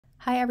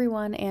Hi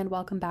everyone and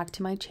welcome back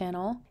to my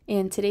channel.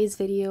 In today's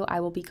video,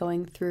 I will be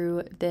going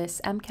through this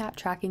MCAT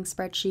tracking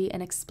spreadsheet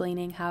and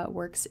explaining how it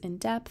works in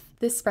depth.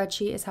 This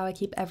spreadsheet is how I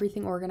keep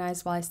everything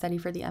organized while I study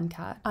for the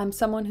MCAT. I'm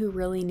someone who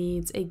really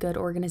needs a good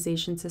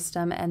organization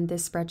system, and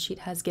this spreadsheet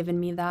has given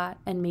me that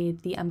and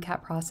made the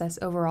MCAT process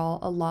overall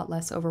a lot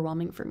less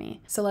overwhelming for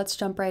me. So let's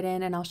jump right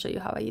in and I'll show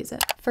you how I use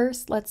it.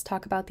 First, let's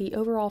talk about the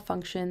overall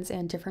functions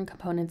and different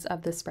components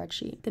of the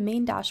spreadsheet. The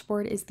main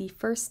dashboard is the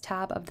first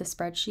tab of the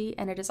spreadsheet,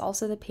 and it is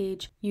also the page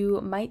you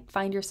might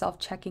find yourself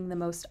checking the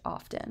most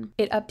often.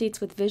 It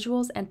updates with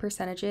visuals and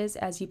percentages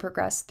as you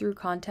progress through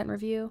content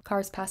review,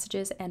 cars,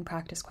 passages, and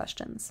practice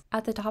questions.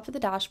 At the top of the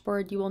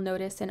dashboard, you will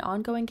notice an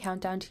ongoing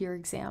countdown to your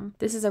exam.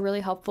 This is a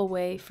really helpful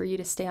way for you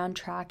to stay on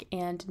track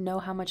and know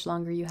how much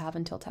longer you have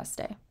until test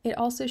day. It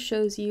also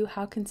shows you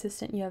how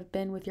consistent you have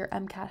been with your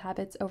MCAT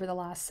habits over the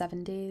last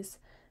 7 days.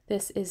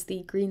 This is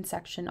the green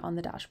section on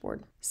the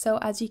dashboard. So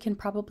as you can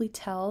probably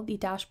tell, the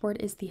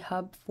dashboard is the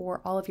hub for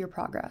all of your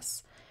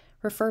progress.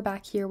 Refer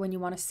back here when you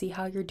want to see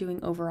how you're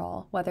doing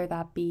overall, whether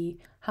that be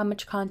how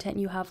much content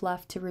you have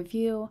left to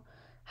review,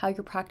 how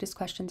your practice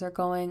questions are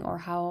going, or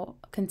how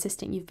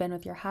consistent you've been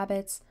with your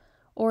habits,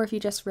 or if you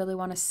just really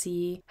want to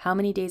see how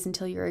many days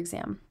until your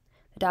exam.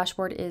 The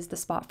dashboard is the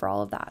spot for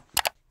all of that.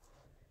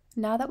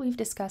 Now that we've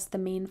discussed the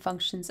main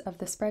functions of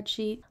the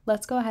spreadsheet,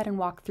 let's go ahead and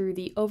walk through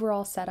the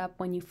overall setup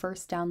when you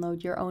first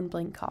download your own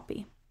blank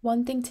copy.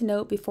 One thing to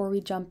note before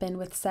we jump in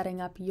with setting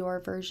up your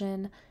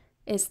version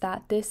is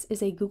that this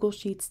is a Google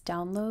Sheets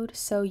download,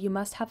 so you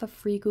must have a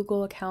free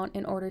Google account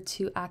in order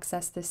to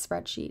access this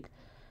spreadsheet.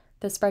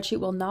 The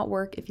spreadsheet will not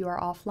work if you are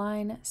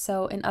offline,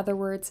 so in other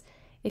words,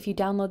 if you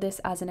download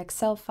this as an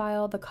Excel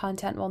file, the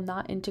content will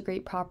not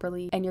integrate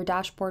properly and your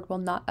dashboard will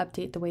not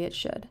update the way it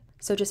should.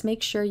 So just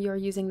make sure you're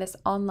using this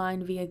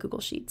online via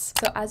Google Sheets.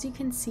 So as you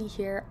can see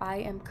here, I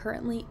am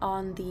currently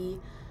on the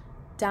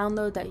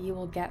download that you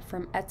will get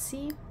from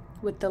Etsy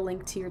with the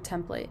link to your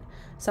template.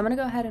 So I'm going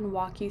to go ahead and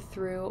walk you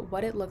through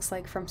what it looks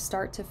like from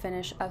start to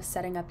finish of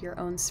setting up your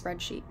own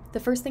spreadsheet. The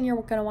first thing you're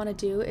going to want to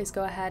do is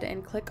go ahead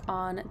and click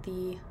on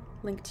the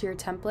link to your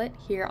template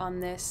here on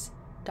this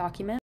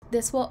document.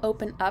 This will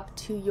open up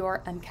to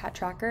your MCAT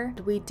tracker.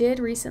 We did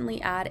recently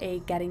add a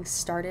getting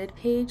started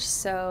page,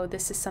 so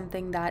this is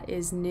something that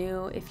is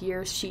new. If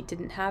your sheet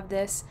didn't have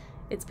this,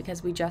 it's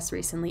because we just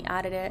recently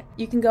added it.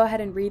 You can go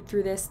ahead and read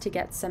through this to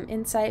get some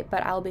insight,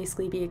 but I'll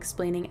basically be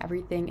explaining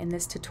everything in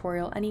this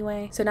tutorial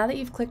anyway. So now that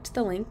you've clicked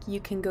the link, you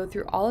can go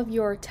through all of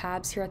your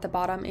tabs here at the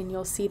bottom and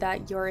you'll see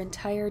that your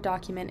entire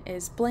document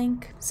is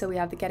blank. So we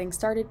have the getting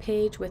started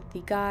page with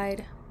the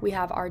guide, we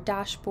have our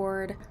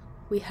dashboard,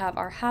 we have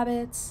our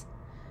habits,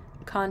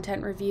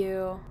 content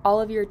review,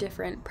 all of your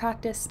different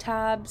practice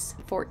tabs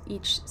for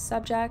each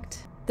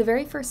subject. The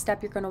very first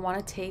step you're going to want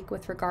to take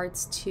with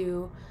regards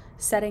to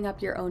setting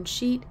up your own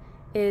sheet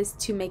is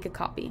to make a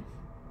copy.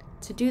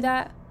 To do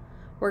that,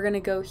 we're going to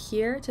go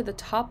here to the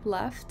top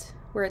left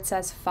where it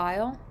says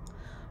File.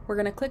 We're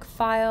going to click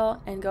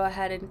File and go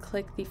ahead and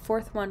click the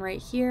fourth one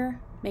right here,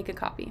 Make a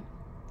Copy.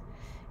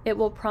 It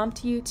will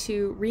prompt you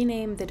to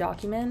rename the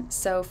document.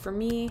 So for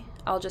me,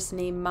 I'll just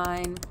name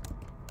mine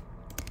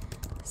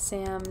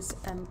Sam's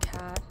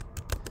MCAT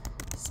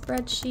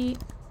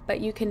spreadsheet, but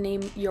you can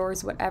name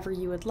yours whatever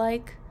you would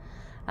like.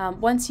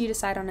 Once you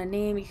decide on a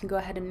name, you can go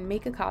ahead and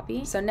make a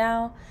copy. So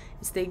now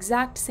it's the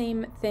exact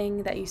same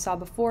thing that you saw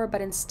before,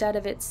 but instead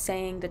of it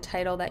saying the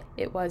title that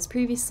it was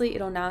previously,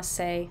 it'll now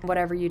say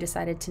whatever you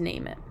decided to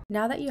name it.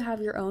 Now that you have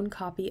your own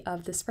copy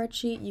of the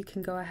spreadsheet, you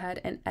can go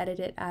ahead and edit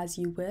it as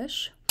you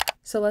wish.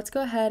 So let's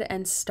go ahead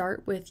and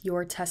start with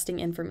your testing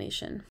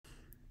information.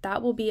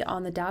 That will be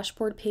on the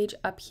dashboard page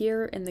up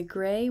here in the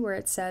gray where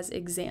it says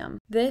exam.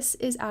 This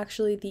is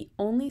actually the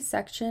only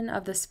section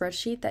of the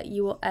spreadsheet that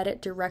you will edit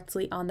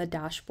directly on the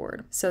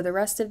dashboard. So the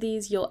rest of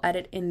these you'll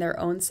edit in their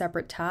own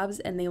separate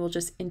tabs and they will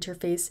just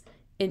interface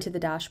into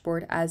the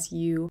dashboard as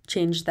you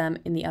change them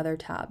in the other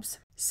tabs.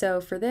 So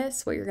for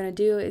this, what you're going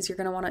to do is you're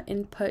going to want to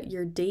input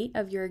your date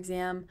of your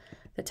exam,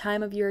 the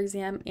time of your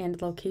exam,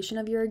 and location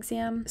of your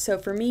exam. So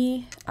for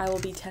me, I will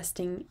be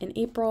testing in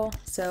April,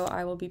 so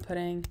I will be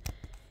putting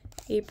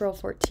April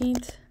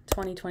 14th,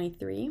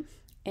 2023.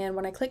 And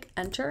when I click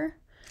enter,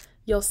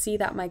 you'll see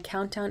that my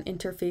countdown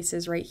interface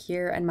is right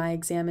here and my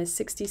exam is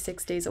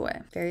 66 days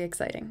away. Very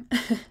exciting.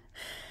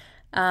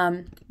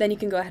 Then you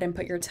can go ahead and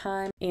put your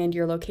time and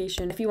your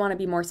location. If you want to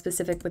be more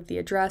specific with the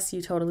address,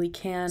 you totally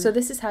can. So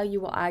this is how you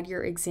will add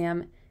your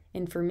exam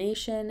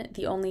information.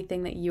 The only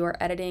thing that you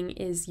are editing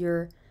is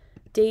your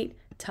date,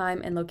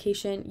 time, and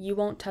location. You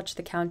won't touch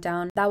the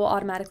countdown. That will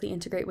automatically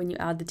integrate when you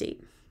add the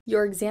date.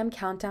 Your exam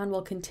countdown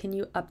will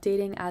continue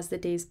updating as the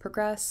days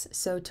progress.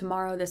 So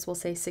tomorrow this will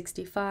say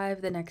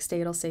 65, the next day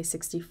it'll say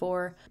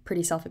 64.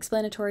 Pretty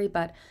self-explanatory,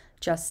 but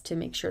just to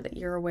make sure that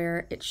you're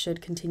aware, it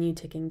should continue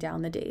ticking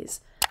down the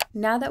days.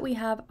 Now that we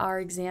have our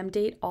exam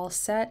date all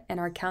set and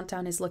our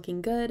countdown is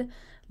looking good,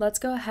 let's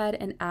go ahead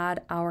and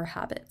add our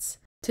habits.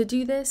 To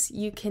do this,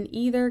 you can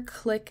either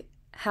click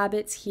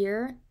habits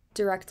here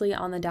directly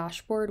on the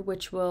dashboard,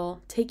 which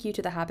will take you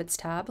to the Habits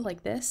tab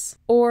like this,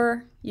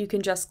 or you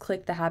can just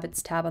click the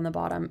Habits tab on the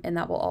bottom and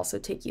that will also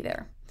take you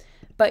there.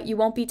 But you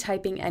won't be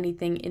typing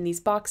anything in these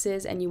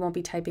boxes and you won't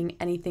be typing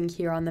anything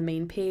here on the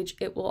main page.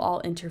 It will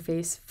all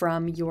interface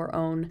from your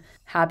own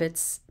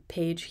Habits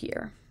page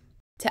here.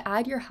 To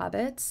add your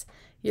habits,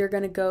 you're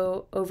going to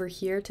go over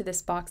here to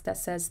this box that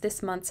says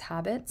this month's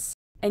habits,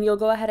 and you'll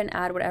go ahead and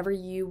add whatever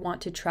you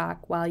want to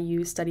track while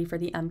you study for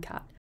the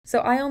MCAT. So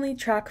I only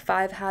track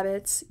 5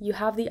 habits. You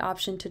have the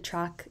option to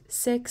track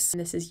 6.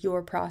 This is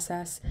your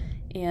process,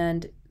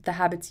 and the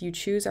habits you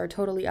choose are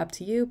totally up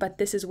to you, but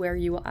this is where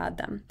you will add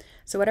them.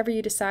 So whatever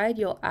you decide,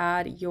 you'll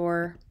add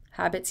your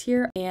habits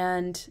here,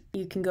 and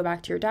you can go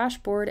back to your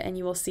dashboard and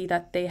you will see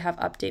that they have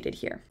updated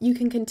here. You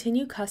can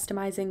continue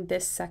customizing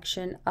this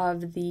section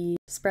of the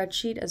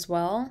spreadsheet as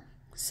well.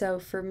 So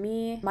for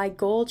me, my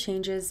goal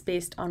changes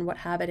based on what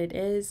habit it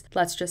is.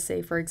 Let's just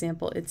say, for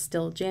example, it's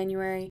still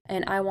January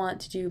and I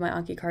want to do my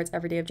Anki cards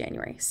every day of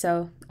January.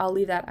 So I'll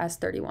leave that as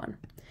 31.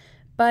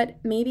 But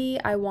maybe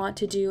I want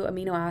to do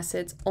amino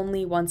acids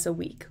only once a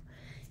week.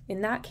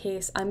 In that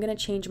case, I'm going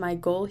to change my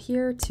goal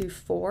here to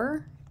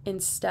 4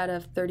 instead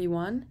of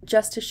 31,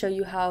 just to show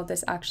you how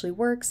this actually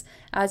works.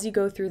 As you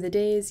go through the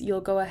days,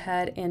 you'll go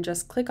ahead and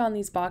just click on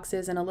these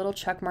boxes and a little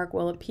check mark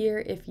will appear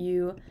if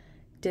you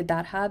did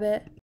that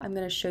habit. I'm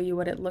going to show you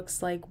what it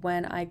looks like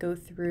when I go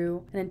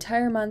through an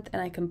entire month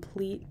and I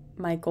complete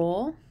my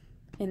goal.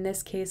 In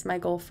this case, my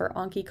goal for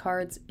Anki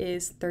cards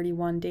is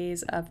 31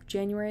 days of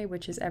January,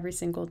 which is every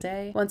single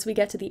day. Once we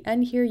get to the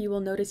end here, you will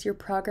notice your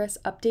progress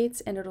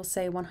updates and it'll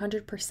say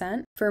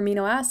 100%. For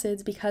amino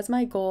acids, because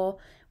my goal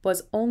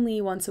was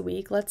only once a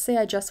week, let's say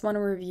I just want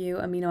to review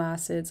amino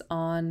acids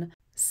on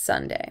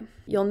Sunday.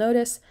 You'll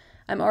notice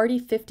I'm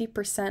already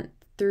 50%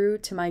 through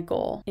to my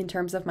goal in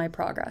terms of my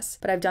progress,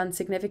 but I've done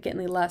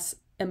significantly less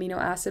amino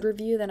acid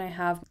review than I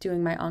have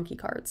doing my Anki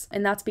cards.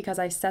 And that's because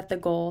I set the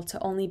goal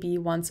to only be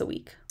once a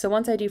week. So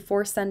once I do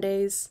 4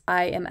 Sundays,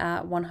 I am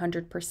at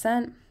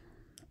 100%.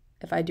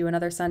 If I do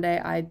another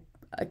Sunday, I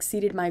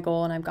exceeded my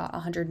goal and I've got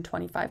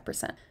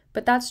 125%.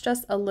 But that's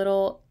just a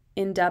little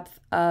in-depth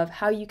of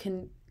how you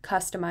can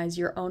customize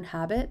your own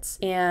habits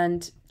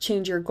and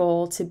change your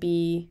goal to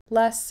be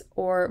less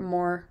or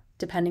more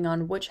depending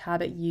on which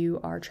habit you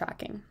are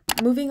tracking.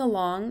 Moving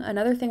along,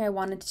 another thing I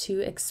wanted to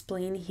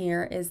explain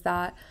here is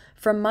that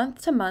from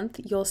month to month,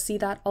 you'll see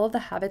that all of the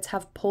habits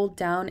have pulled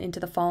down into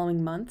the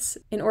following months.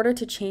 In order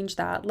to change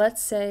that,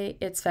 let's say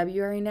it's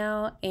February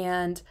now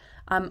and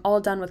I'm all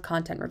done with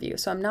content review.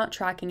 So I'm not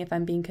tracking if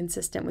I'm being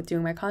consistent with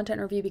doing my content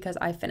review because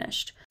I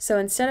finished. So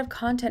instead of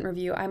content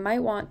review, I might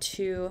want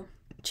to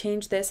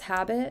change this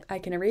habit. I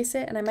can erase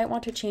it and I might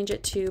want to change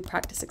it to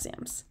practice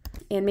exams.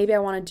 And maybe I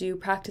want to do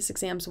practice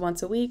exams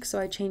once a week, so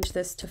I change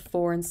this to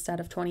 4 instead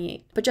of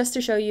 28. But just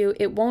to show you,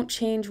 it won't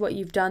change what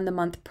you've done the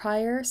month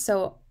prior,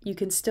 so you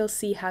can still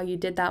see how you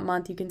did that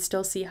month. You can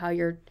still see how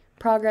your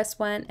progress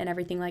went and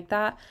everything like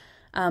that.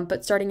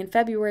 But starting in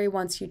February,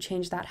 once you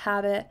change that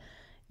habit,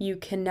 you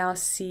can now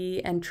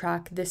see and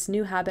track this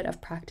new habit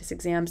of practice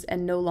exams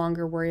and no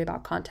longer worry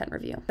about content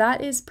review.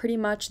 That is pretty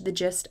much the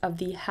gist of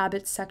the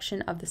habits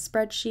section of the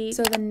spreadsheet.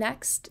 So the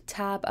next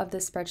tab of the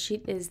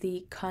spreadsheet is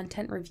the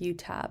content review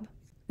tab.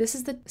 This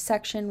is the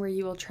section where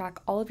you will track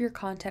all of your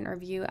content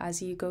review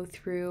as you go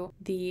through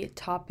the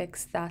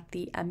topics that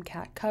the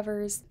MCAT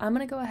covers. I'm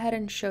going to go ahead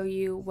and show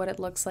you what it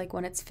looks like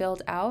when it's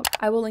filled out.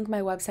 I will link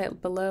my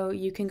website below.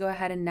 You can go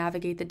ahead and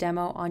navigate the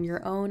demo on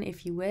your own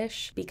if you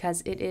wish,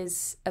 because it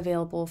is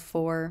available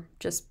for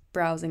just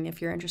browsing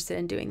if you're interested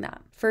in doing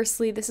that.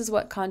 Firstly, this is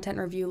what content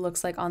review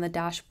looks like on the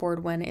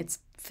dashboard when it's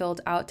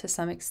filled out to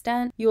some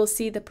extent. You will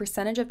see the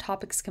percentage of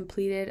topics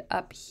completed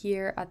up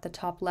here at the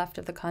top left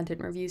of the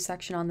content review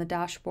section on the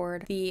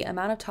dashboard, the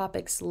amount of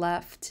topics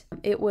left.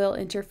 It will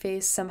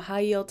interface some high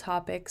yield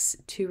topics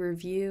to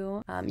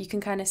review. You can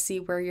kind of see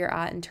where you're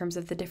at in terms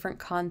of the different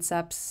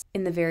concepts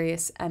in the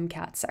various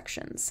MCAT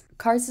sections.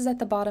 Cards is at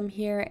the bottom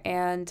here,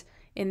 and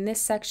in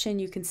this section,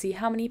 you can see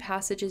how many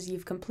passages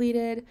you've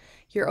completed,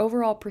 your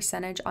overall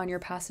percentage on your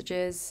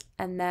passages,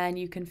 and then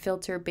you can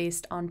filter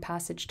based on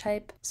passage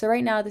type. So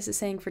right now, this is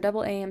saying for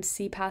double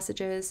AMC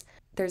passages,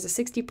 there's a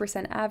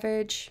 60%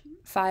 average,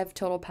 5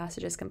 total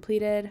passages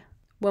completed.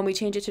 When we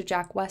change it to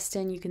Jack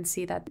Weston, you can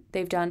see that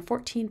they've done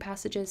 14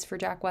 passages for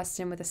Jack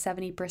Weston with a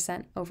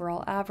 70%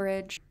 overall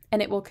average,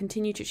 and it will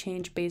continue to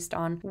change based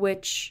on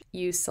which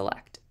you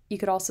select. You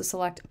could also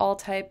select all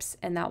types,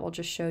 and that will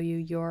just show you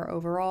your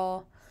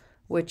overall,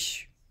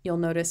 which you'll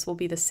notice will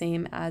be the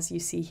same as you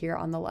see here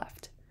on the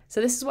left.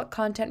 So this is what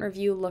content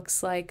review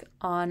looks like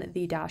on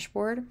the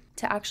dashboard.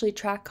 To actually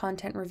track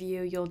content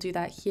review, you'll do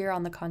that here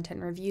on the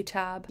content review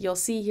tab. You'll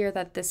see here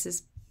that this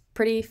is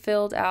pretty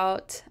filled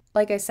out.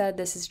 Like I said,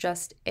 this is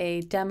just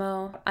a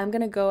demo. I'm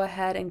gonna go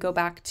ahead and go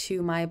back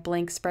to my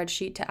blank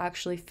spreadsheet to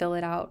actually fill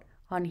it out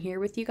on here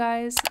with you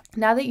guys.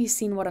 Now that you've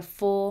seen what a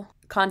full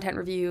content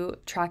review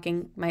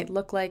tracking might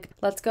look like,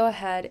 let's go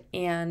ahead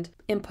and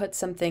input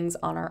some things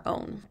on our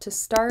own. To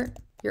start,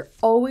 you're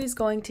always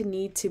going to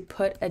need to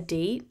put a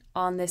date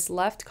on this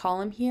left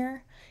column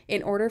here.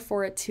 in order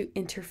for it to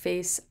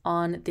interface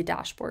on the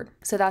dashboard.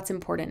 So that's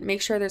important.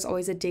 Make sure there's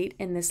always a date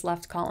in this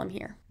left column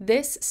here.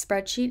 This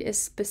spreadsheet is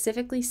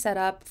specifically set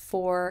up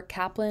for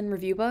Kaplan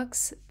review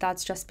books.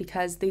 That's just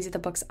because these are the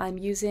books I'm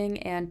using,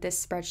 and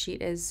this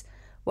spreadsheet is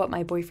what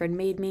my boyfriend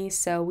made me.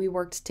 So we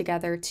worked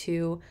together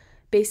to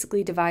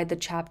basically divide the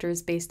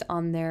chapters based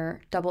on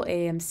their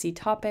AAMC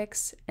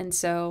topics. And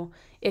so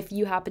if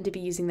you happen to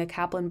be using the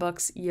Kaplan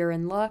books, you're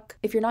in luck.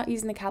 If you're not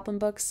using the Kaplan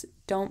books,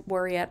 don't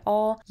worry at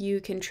all. You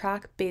can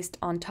track based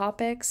on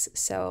topics.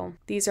 So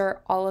these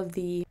are all of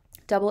the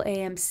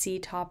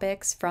AAMC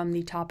topics from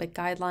the topic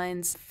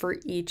guidelines for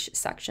each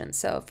section.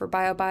 So for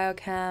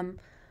biochem,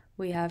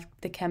 we have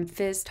the chem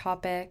phys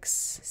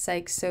topics,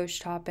 psych soc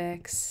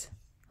topics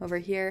over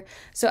here.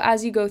 So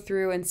as you go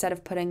through, instead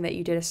of putting that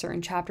you did a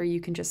certain chapter, you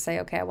can just say,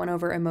 okay, I went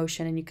over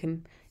emotion, and you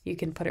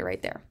can put it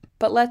right there.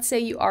 But let's say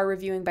you are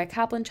reviewing by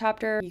Kaplan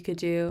chapter, you could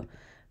do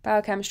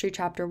biochemistry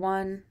chapter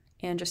 1,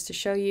 and just to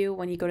show you,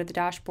 when you go to the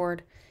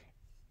dashboard,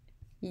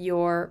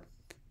 your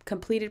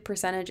completed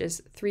percentage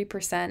is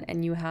 3%,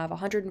 and you have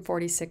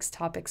 146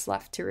 topics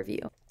left to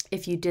review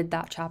if you did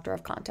that chapter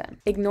of content.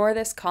 Ignore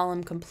this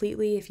column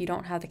completely if you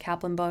don't have the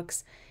Kaplan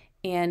books,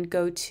 and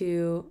go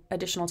to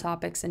additional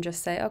topics and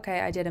just say,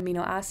 okay, I did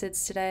amino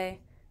acids today.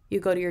 You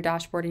go to your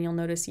dashboard and you'll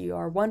notice you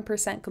are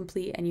 1%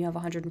 complete and you have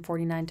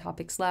 149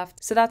 topics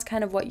left. So that's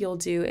kind of what you'll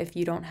do if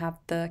you don't have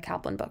the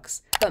Kaplan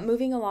books. But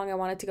moving along, I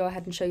wanted to go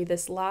ahead and show you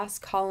this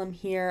last column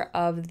here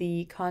of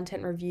the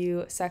content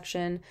review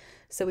section.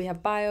 So we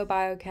have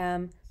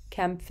biochem,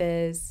 chem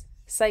phys,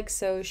 psych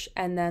soc,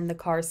 and then the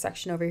cars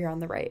section over here on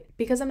the right.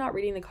 Because I'm not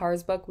reading the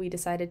cars book, we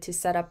decided to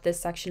set up this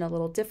section a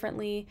little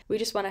differently. We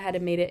just went ahead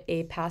and made it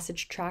a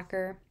passage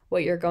tracker.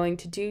 What you're going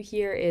to do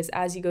here is,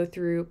 as you go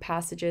through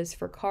passages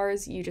for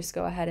cars, you just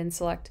go ahead and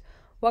select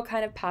what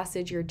kind of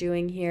passage you're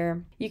doing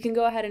here. You can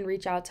go ahead and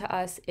reach out to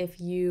us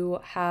if you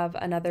have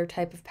another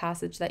type of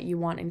passage that you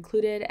want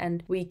included,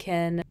 and we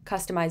can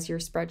customize your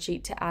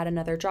spreadsheet to add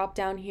another drop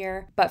down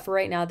here. But for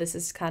right now, this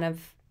is kind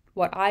of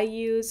what I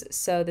use,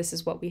 so this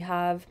is what we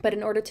have. But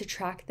in order to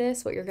track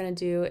this, what you're going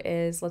to do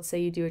is, let's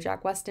say you do a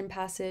Jack Weston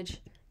passage,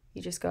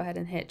 you just go ahead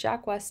and hit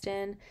Jack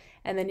Weston,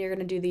 and then you're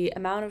going to do the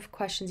amount of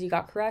questions you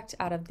got correct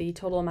out of the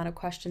total amount of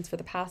questions for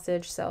the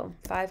passage. So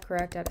 5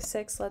 correct out of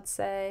 6, let's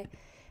say.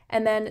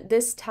 And then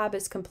this tab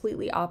is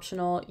completely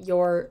optional.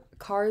 Your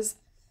cars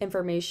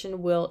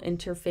information will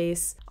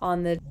interface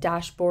on the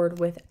dashboard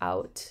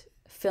without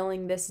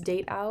filling this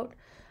date out,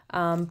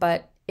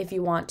 but if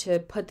you want to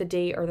put the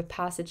date or the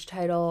passage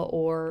title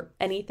or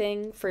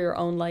anything for your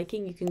own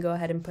liking, you can go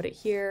ahead and put it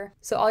here.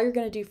 So all you're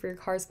going to do for your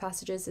cars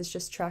passages is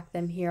just track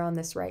them here on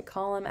this right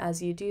column as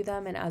you do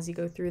them and as you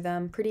go through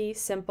them. Pretty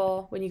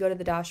simple. When you go to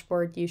the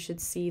dashboard, you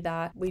should see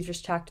that we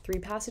just tracked 3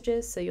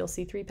 passages. So you'll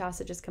see 3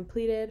 passages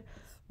completed.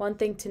 One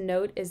thing to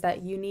note is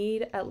that you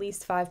need at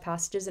least 5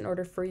 passages in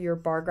order for your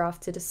bar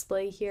graph to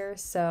display here.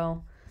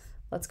 So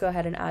let's go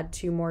ahead and add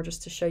 2 more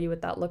just to show you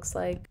what that looks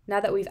like. Now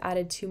that we've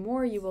added 2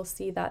 more, you will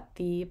see that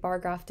the bar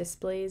graph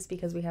displays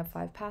because we have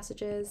 5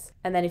 passages.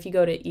 And then if you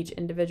go to each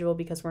individual,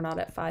 because we're not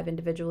at 5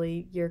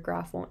 individually, your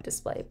graph won't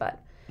display.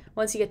 But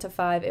once you get to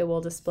 5, it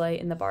will display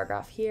in the bar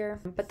graph here.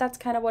 But that's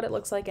kind of what it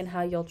looks like and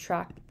how you'll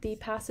track the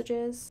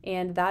passages.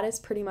 And that is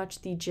pretty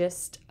much the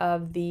gist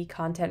of the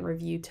content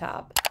review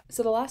tab.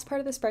 So the last part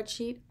of the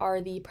spreadsheet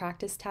are the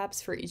practice tabs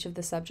for each of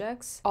the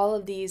subjects. All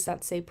of these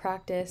that say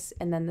practice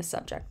and then the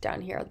subject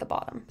down here at the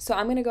bottom. So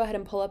I'm going to go ahead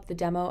and pull up the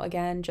demo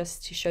again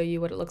just to show you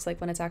what it looks like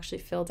when it's actually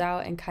filled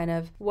out and kind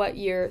of what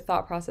your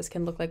thought process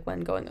can look like when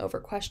going over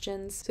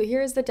questions. So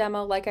here is the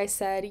demo. Like I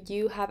said,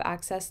 you have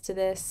access to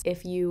this.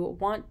 If you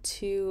want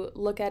to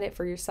look at it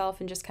for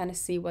yourself and just kind of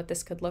see what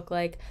this could look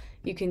like,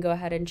 you can go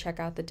ahead and check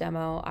out the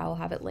demo. I'll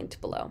have it linked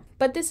below.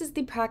 But this is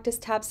the practice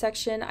tab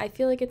section. I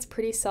feel like it's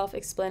pretty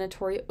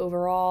self-explanatory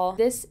overall.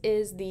 This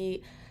is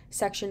the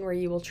section where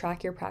you will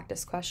track your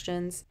practice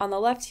questions. On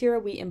the left here,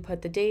 we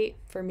input the date.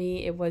 For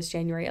me, it was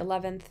January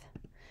 11th.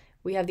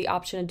 We have the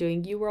option of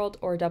doing UWorld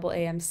or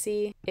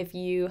AAMC. If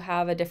you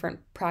have a different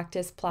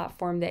practice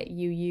platform that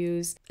you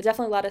use,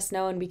 definitely let us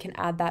know and we can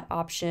add that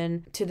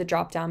option to the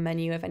drop-down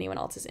menu if anyone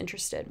else is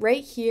interested.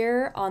 Right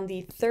here on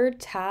the 3rd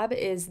tab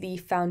is the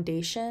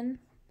foundation.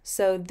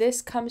 So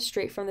this comes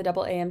straight from the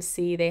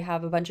AAMC. They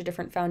have a bunch of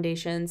different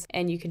foundations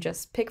and you can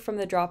just pick from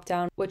the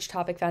drop-down which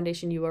topic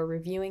foundation you are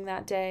reviewing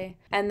that day.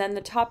 And then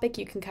the topic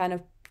you can kind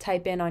of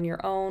type in on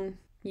your own.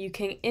 You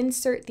can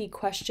insert the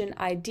question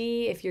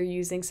ID. If you're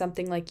using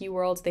something like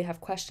UWorld, they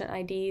have question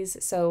IDs.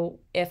 So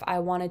if I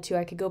wanted to,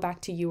 I could go back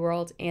to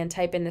UWorld and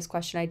type in this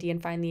question ID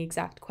and find the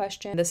exact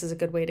question. This is a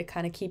good way to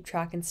kind of keep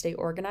track and stay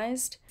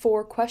organized.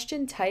 For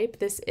question type,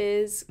 this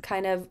is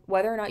kind of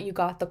whether or not you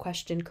got the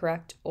question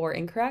correct or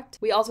incorrect.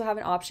 We also have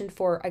an option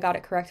for I got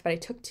it correct, but I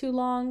took too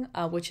long,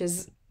 which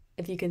is,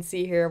 if you can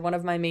see here, one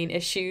of my main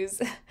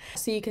issues.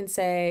 So you can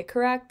say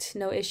correct,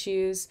 no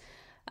issues.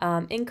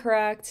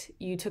 Incorrect,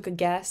 you took a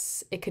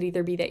guess. It could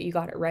either be that you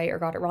got it right or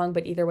got it wrong,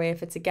 but either way,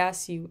 if it's a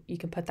guess, you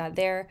can put that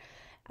there.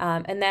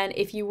 And then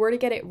if you were to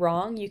get it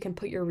wrong, you can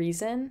put your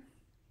reason.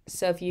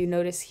 So if you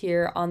notice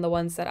here on the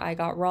ones that I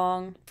got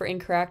wrong, for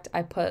incorrect,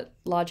 I put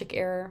logic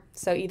error.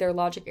 So either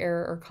logic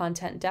error or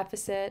content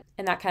deficit.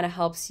 And that kind of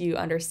helps you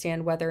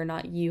understand whether or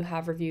not you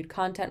have reviewed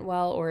content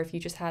well, or if you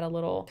just had a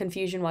little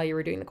confusion while you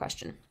were doing the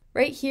question.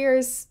 Right here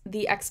is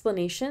the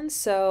explanation,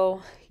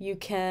 so you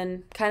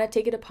can kind of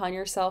take it upon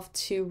yourself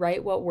to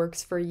write what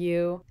works for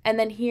you. And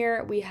then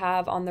here we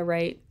have on the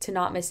right, to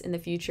not miss in the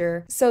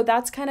future. So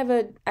that's kind of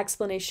an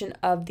explanation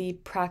of the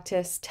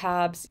practice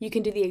tabs. You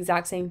can do the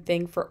exact same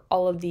thing for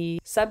all of the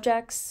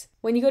subjects.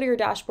 When you go to your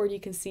dashboard, you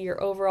can see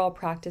your overall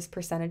practice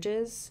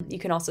percentages. You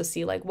can also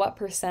see like what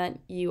percent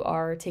you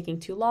are taking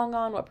too long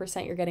on, what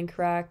percent you're getting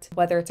correct,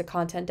 whether it's a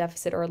content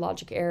deficit or a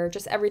logic error,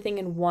 just everything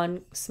in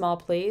one small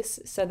place.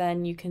 So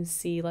then you can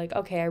see like,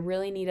 okay, I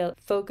really need to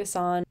focus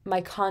on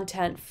my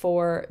content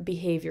for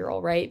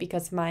behavioral, right?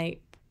 Because my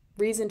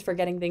reason for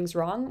getting things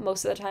wrong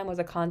most of the time was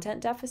a content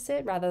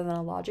deficit rather than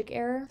a logic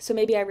error. So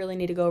maybe I really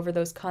need to go over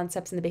those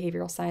concepts in the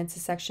behavioral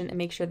sciences section and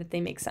make sure that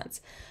they make sense.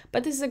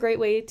 But this is a great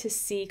way to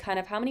see kind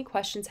of how many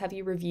questions have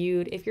you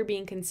reviewed, if you're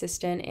being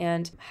consistent,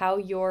 and how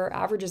your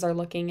averages are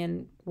looking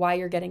and why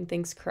you're getting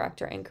things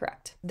correct or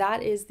incorrect.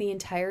 That is the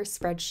entire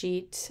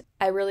spreadsheet.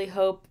 I really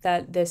hope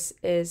that this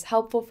is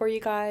helpful for you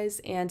guys,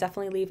 and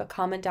definitely leave a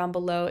comment down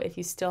below if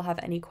you still have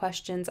any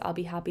questions. I'll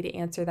be happy to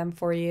answer them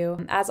for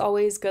you. As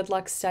always, good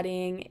luck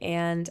studying,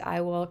 and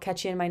I will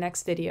catch you in my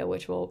next video,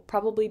 which will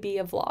probably be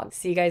a vlog.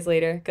 See you guys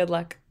later. Good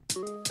luck.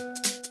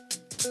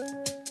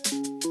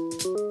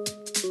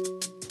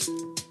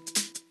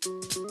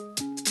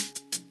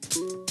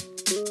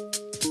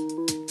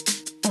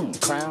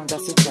 Crown,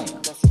 that's a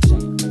jam.